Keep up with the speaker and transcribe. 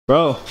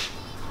Bro,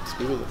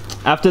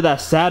 after that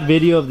sad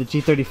video of the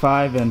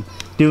G35 and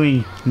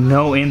doing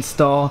no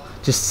install,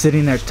 just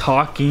sitting there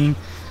talking,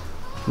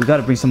 we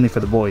gotta bring something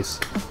for the boys.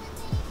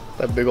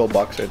 That big old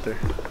box right there.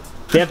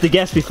 They have to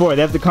guess before.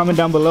 They have to comment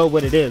down below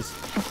what it is.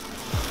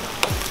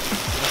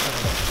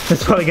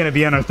 It's probably gonna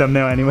be on our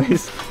thumbnail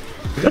anyways.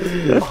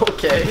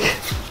 Okay.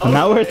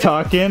 Now we're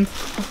talking.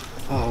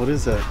 Oh, what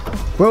is that?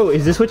 Bro,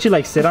 is this what you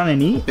like sit on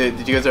and eat? Did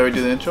you guys already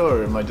do the intro,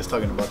 or am I just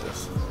talking about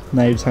this?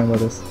 No, you're just talking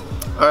about this.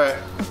 Alright.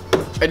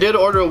 I did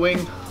order a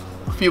wing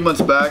a few months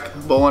back,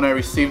 but when I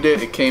received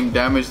it, it came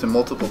damaged in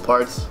multiple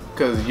parts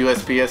because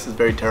USPS is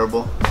very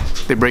terrible.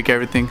 They break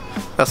everything.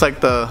 That's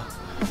like the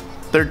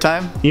third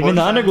time. Even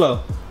the underglow.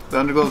 The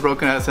underglow is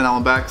broken. I had to send that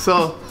one back.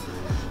 So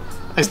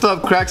I still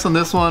have cracks on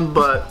this one,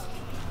 but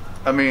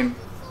I mean,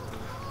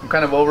 I'm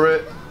kind of over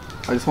it.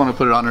 I just want to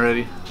put it on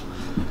already.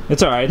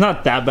 It's alright. It's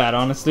not that bad,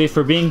 honestly,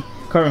 for being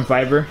carbon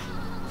fiber.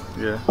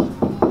 Yeah.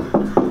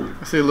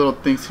 I see little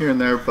things here and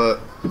there,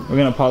 but we're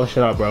gonna polish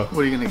it out, bro.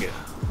 What are you gonna get?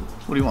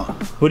 What do you want?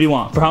 What do you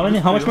want? For how many?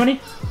 How much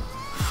money?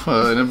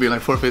 It'll be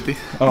like $450.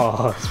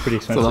 Oh, it's pretty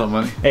expensive. It's a lot of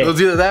money. Hey. It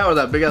was either that or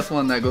that big ass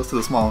one that goes to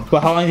the small one.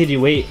 But how long did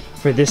you wait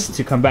for this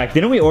to come back?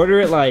 Didn't we order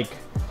it like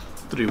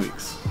 3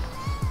 weeks?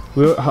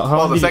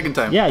 How the second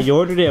time. Yeah, you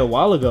ordered it a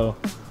while ago.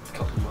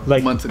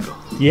 Like months ago.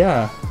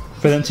 Yeah,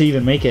 for them to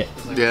even make it.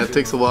 Yeah, it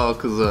takes a while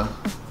because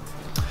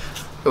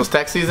it was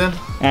tax season.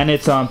 And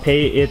it's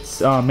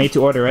made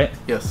to order, right?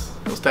 Yes,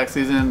 it was tax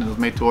season. It was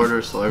made to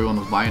order, so everyone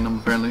was buying them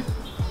apparently.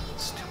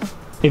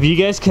 If you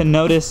guys can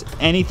notice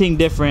anything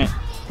different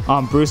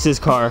on Bruce's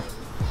car,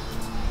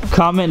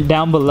 comment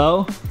down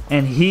below,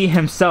 and he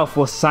himself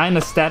will sign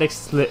a static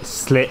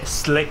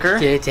sticker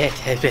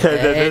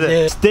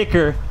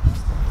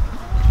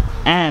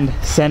and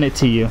send it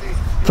to you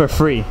for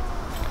free.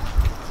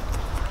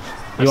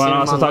 You want to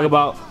also talk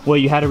about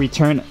what you had to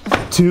return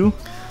to?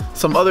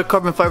 Some other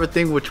carbon fiber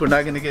thing, which we're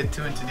not going to get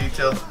too into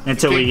detail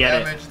until we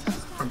get it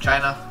from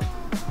China.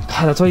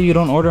 God, that's why you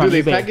don't order on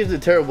eBay. They packaged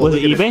it terrible. Was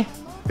it eBay?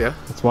 Yeah.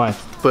 That's why.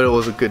 But it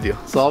was a good deal.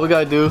 So all we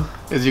gotta do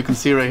is, you can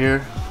see right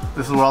here,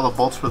 this is where all the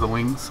bolts for the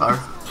wings are.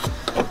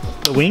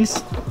 The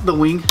wings? The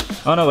wing.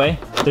 Oh, no way.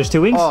 There's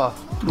 2 wings? Oh,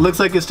 looks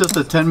like it's just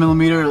a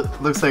 10mm.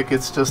 Looks like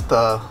it's just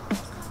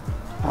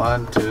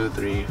 1, 2,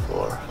 3,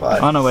 4,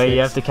 5. Oh, no way. 6,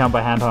 You have to count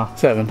by hand, huh?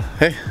 7.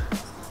 Hey.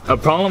 A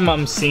problem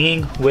I'm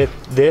seeing with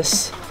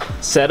this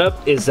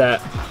setup is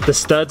that the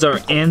studs are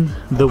in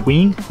the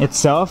wing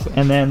itself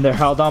and then they're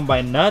held on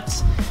by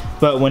nuts.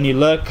 But when you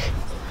look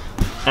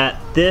at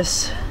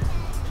this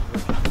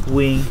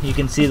wing, you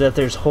can see that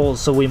there's holes,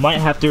 so we might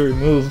have to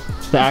remove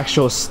the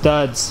actual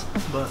studs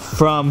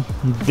from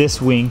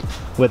this wing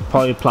with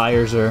poly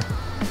pliers or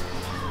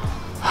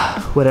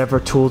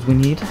whatever tools we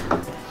need.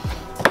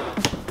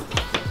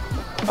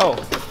 Oh,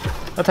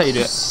 that's how you do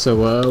it.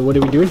 So what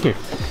are we doing here?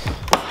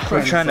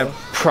 We're trying to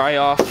pry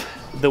off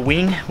the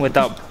wing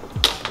without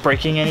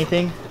breaking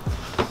anything.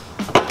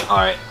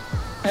 Alright,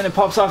 and it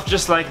pops off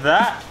just like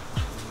that.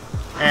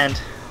 And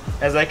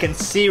as I can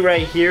see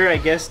right here, I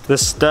guess the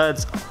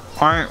studs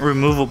aren't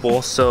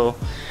removable, so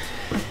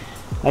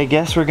I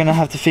guess we're gonna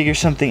have to figure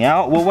something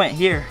out. What went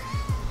here?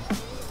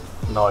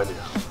 No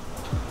idea.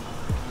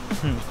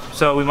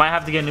 So we might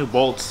have to get new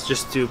bolts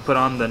just to put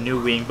on the new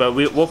wing, but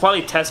we'll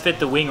probably test fit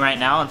the wing right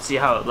now and see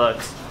how it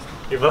looks.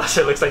 Your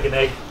Veloster looks like an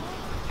egg.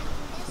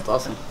 That's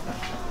awesome.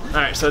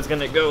 Alright, so it's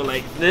gonna go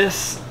like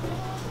this.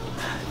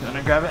 You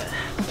wanna grab it?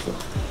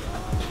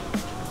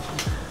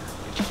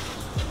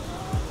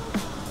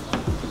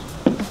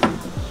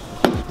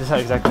 This is how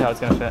exactly how it's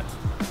gonna fit.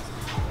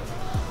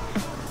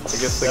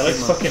 That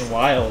looks fucking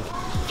wild.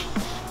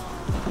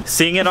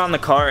 Seeing it on the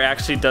car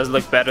actually does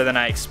look better than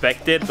I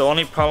expected. The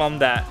only problem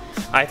that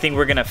I think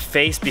we're gonna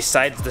face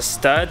besides the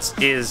studs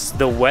is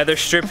the weather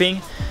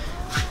stripping.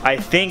 I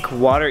think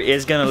water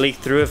is gonna leak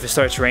through if it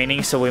starts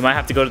raining, so we might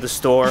have to go to the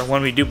store.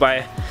 When we do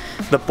buy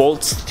the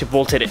bolts to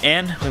bolt it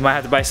in, we might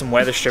have to buy some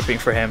weather stripping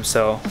for him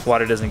so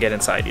water doesn't get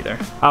inside either.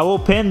 I will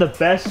pin the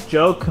best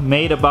joke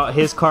made about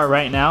his car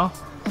right now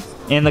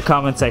in the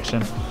comment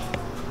section.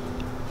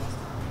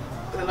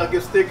 And I'll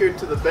give sticker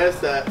to the best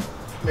that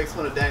makes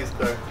fun of Danny's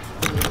car.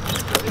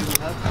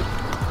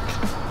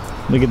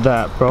 Look at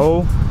that,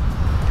 bro.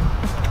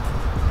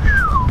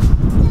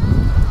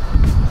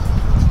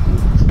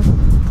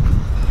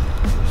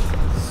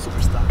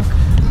 Super stock.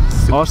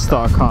 All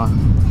stock, huh?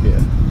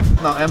 Yeah.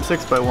 No,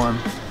 M6x1.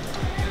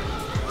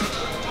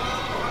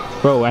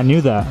 Bro, I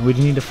knew that. We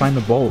just need to find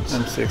the bolts.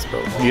 M6,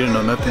 bro. You didn't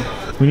know nothing.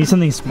 We need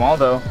something small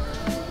though,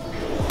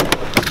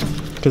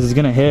 because it's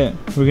gonna hit.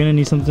 We're gonna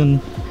need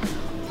something.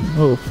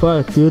 Oh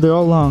fuck, dude, they're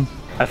all long.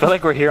 I feel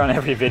like we're here on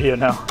every video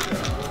now.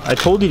 I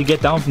told you to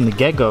get down from the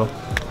get-go.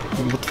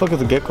 What the fuck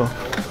is a gecko?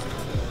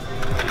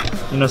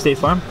 You know State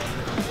Farm?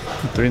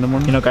 3 in the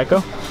morning? You know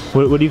Geico?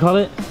 What do you call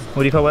it?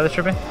 What do you call weather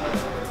stripping?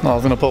 No, I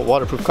was gonna put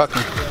waterproof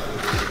caulking. The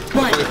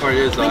funny part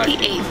is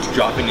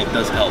dropping it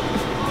does help.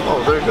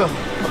 Oh, there you go.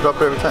 I'll drop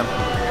it every time.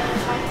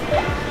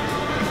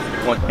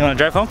 You wanna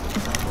drive home?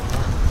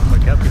 My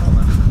cap be on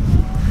that.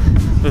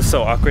 It was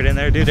so awkward in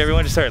there, dude.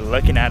 Everyone just started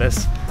looking at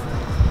us.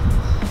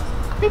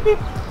 Beep, beep.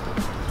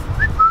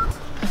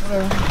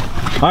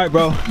 All right,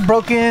 bro.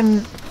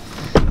 Broken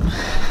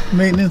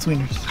maintenance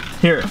wieners.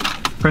 Here,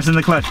 press in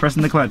the clutch, press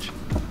in the clutch.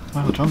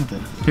 Wow, what's wrong with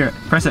it? Here,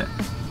 press it.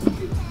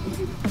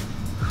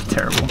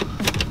 Terrible.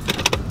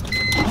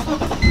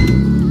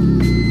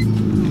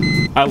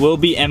 I will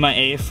be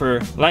MIA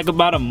for like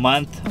about a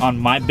month on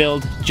my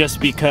build just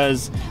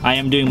because I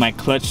am doing my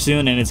clutch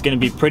soon and it's gonna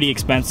be pretty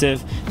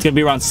expensive. It's gonna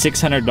be around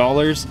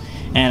 $600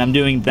 and I'm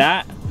doing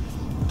that.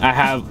 I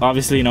have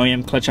obviously an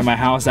OEM clutch at my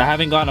house. I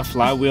haven't gotten a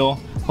flywheel.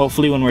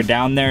 Hopefully when we're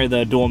down there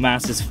the dual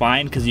mass is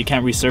fine because you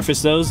can't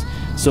resurface those.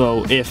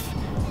 So if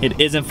it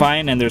isn't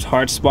fine and there's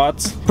hard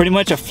spots, pretty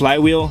much a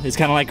flywheel is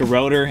kind of like a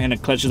rotor and a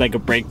clutch is like a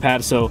brake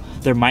pad, so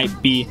there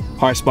might be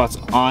hard spots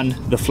on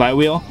the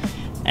flywheel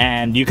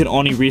and you can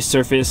only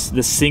resurface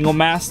the single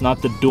mass,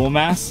 not the dual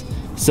mass.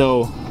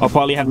 So I'll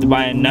probably have to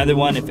buy another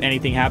one if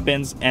anything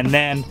happens. And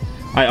then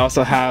I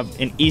also have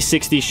an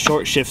E60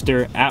 short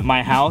shifter at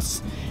my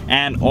house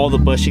and all the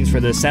bushings for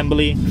the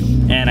assembly,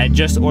 and I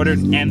just ordered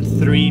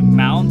M3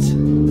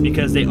 mount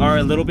because they are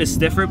a little bit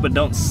stiffer but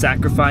don't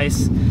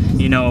sacrifice,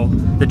 you know,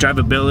 the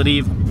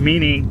drivability,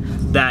 meaning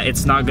that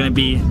it's not going to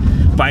be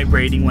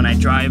vibrating when I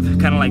drive,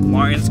 kind of like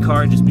Martin's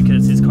car, just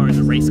because his car is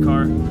a race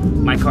car,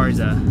 my car is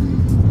a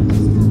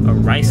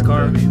rice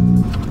car.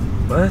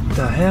 What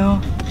the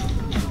hell?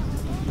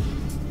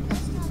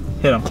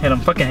 Hit him,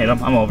 fucking hit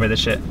him. I'm over this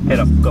shit. Hit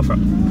him, go for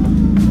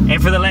him.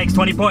 Aim for the legs,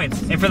 20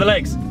 points. Aim for the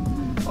legs.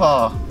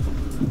 Oh.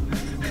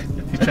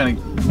 He's trying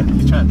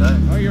to die.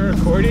 Oh, you're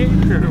recording?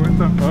 What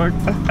the fuck?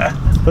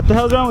 What the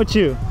hell's wrong with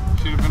you?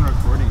 Should have been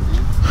recording,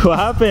 dude. What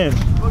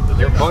happened?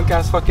 Your bunk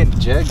ass fucking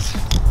jigs.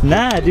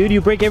 Nah, dude,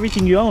 you break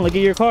everything you own. Look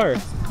at your car.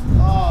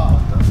 Oh.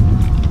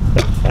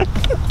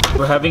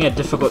 We're having a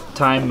difficult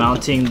time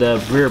mounting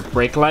the rear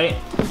brake light.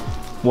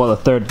 Well, the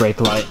third brake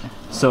light.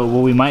 So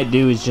what we might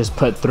do is just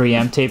put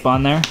 3M tape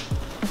on there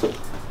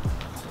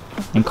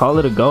and call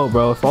it a go,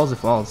 bro. If it falls, it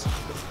falls.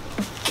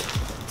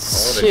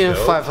 Yeah,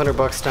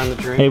 $500 down the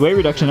drain. Hey, weight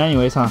reduction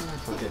anyways, huh?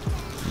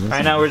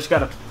 Right now we're just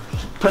gotta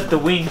put the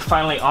wing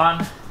finally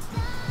on.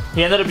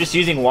 He ended up just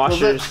using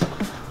washers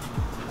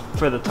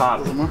for the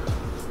top.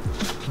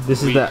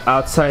 This is the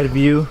outside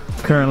view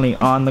currently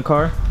on the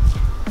car.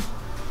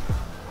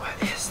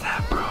 What is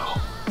that, bro?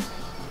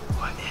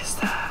 What is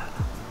that?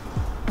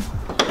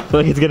 I feel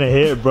like it's gonna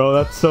hit, bro.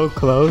 That's so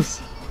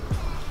close.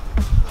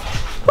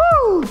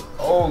 Woo!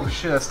 Oh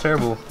shit, that's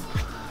terrible.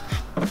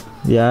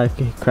 Yeah,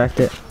 he cracked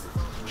it.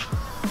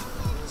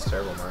 It's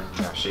terrible, man.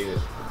 Yeah, shave it.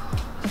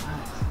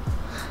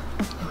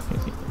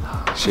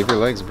 Shave your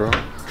legs, bro.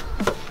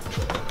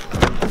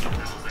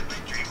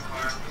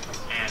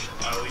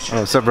 Oh,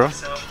 what's up, bro?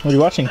 What are you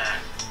watching?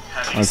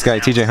 Oh, this guy,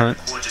 TJ Hunt.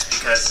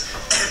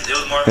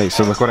 Hey,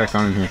 so look what I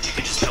found in here.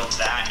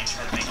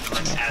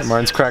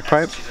 Martin's crack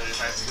pipe.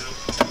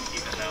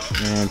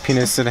 And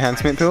penis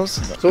enhancement pills.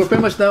 So we're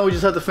pretty much done. We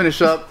just have to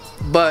finish up.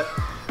 But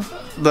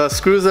the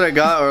screws that I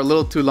got are a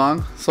little too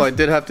long. So I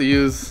did have to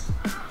use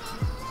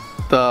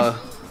the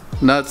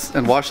nuts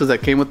and washers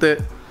that came with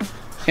it.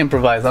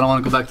 Improvise. I don't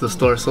want to go back to the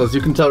store. So as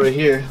you can tell right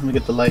here, let me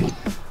get the light.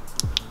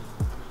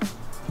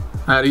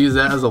 I had to use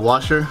that as a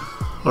washer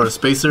or a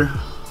spacer,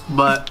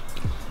 but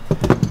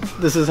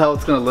this is how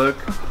it's gonna look.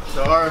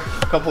 There are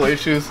a couple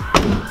issues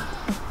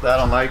that I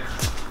don't like.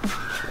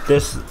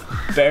 This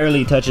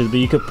barely touches, but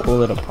you could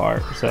pull it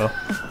apart, so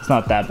it's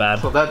not that bad.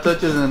 So that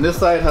touches, and this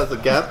side has a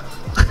gap.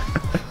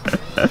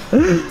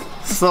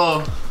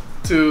 So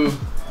to...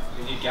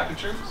 You need gap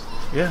insurance?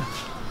 Yeah.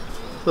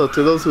 So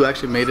to those who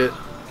actually made it,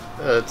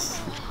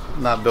 it's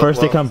not built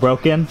First well. it comes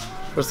broken.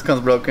 First it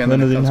comes broken,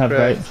 Then it it doesn't comes have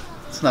cracked.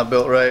 right. It's not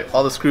built right.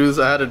 All the screws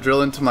I had to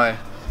drill into my...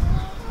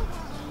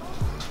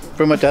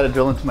 Pretty much I had to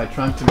drill into my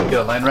trunk to make it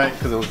align right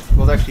because it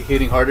was actually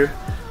hitting harder.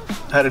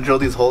 I had to drill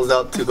these holes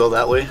out to go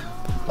that way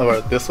or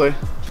this way.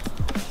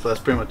 So that's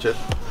pretty much it.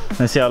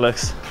 Let's see how it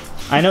looks.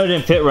 I know it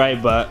didn't fit right,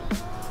 but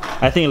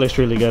I think it looks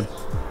really good.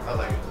 I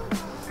like it.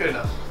 It's good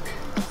enough.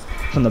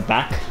 From the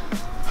back.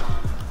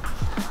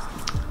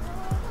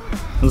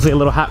 Looks like a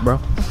little hat, bro.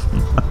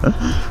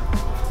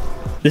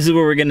 This is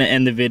where we're gonna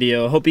end the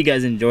video. Hope you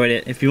guys enjoyed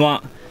it. If you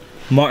want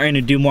Martin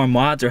to do more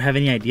mods or have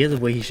any ideas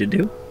of what he should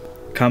do,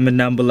 comment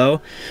down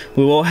below.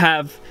 We will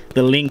have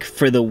the link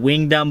for the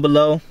wing down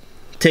below.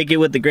 Take it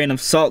with a grain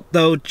of salt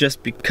though,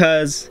 just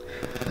because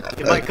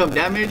it might come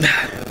damaged.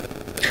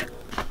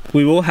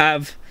 We will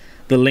have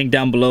the link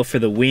down below for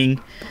the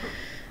wing.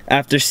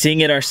 After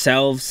seeing it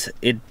ourselves,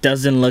 it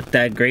doesn't look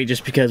that great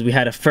just because we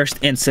had a first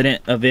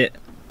incident of it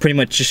pretty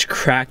much just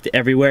cracked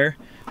everywhere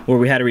where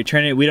we had to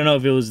return it. We don't know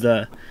if it was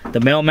the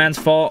mailman's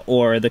fault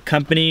or the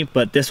company,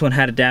 but this one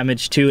had a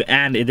damage too,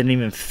 and it didn't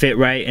even fit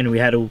right, and we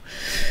had to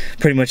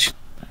pretty much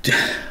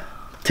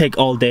take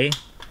all day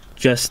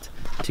just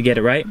to get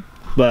it right.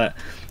 But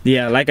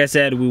yeah, like I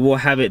said, we will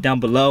have it down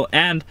below,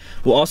 and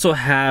we'll also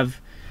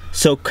have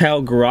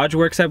SoCal Garage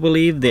Works, I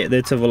believe.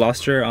 It's a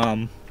Veloster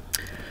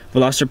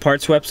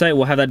parts website.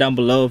 We'll have that down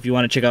below if you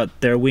want to check out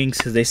their wings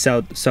because they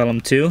sell them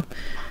too.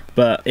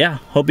 But yeah,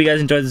 hope you guys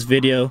enjoyed this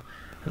video.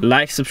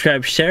 Like,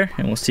 subscribe, share,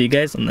 and we'll see you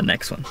guys on the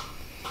next one.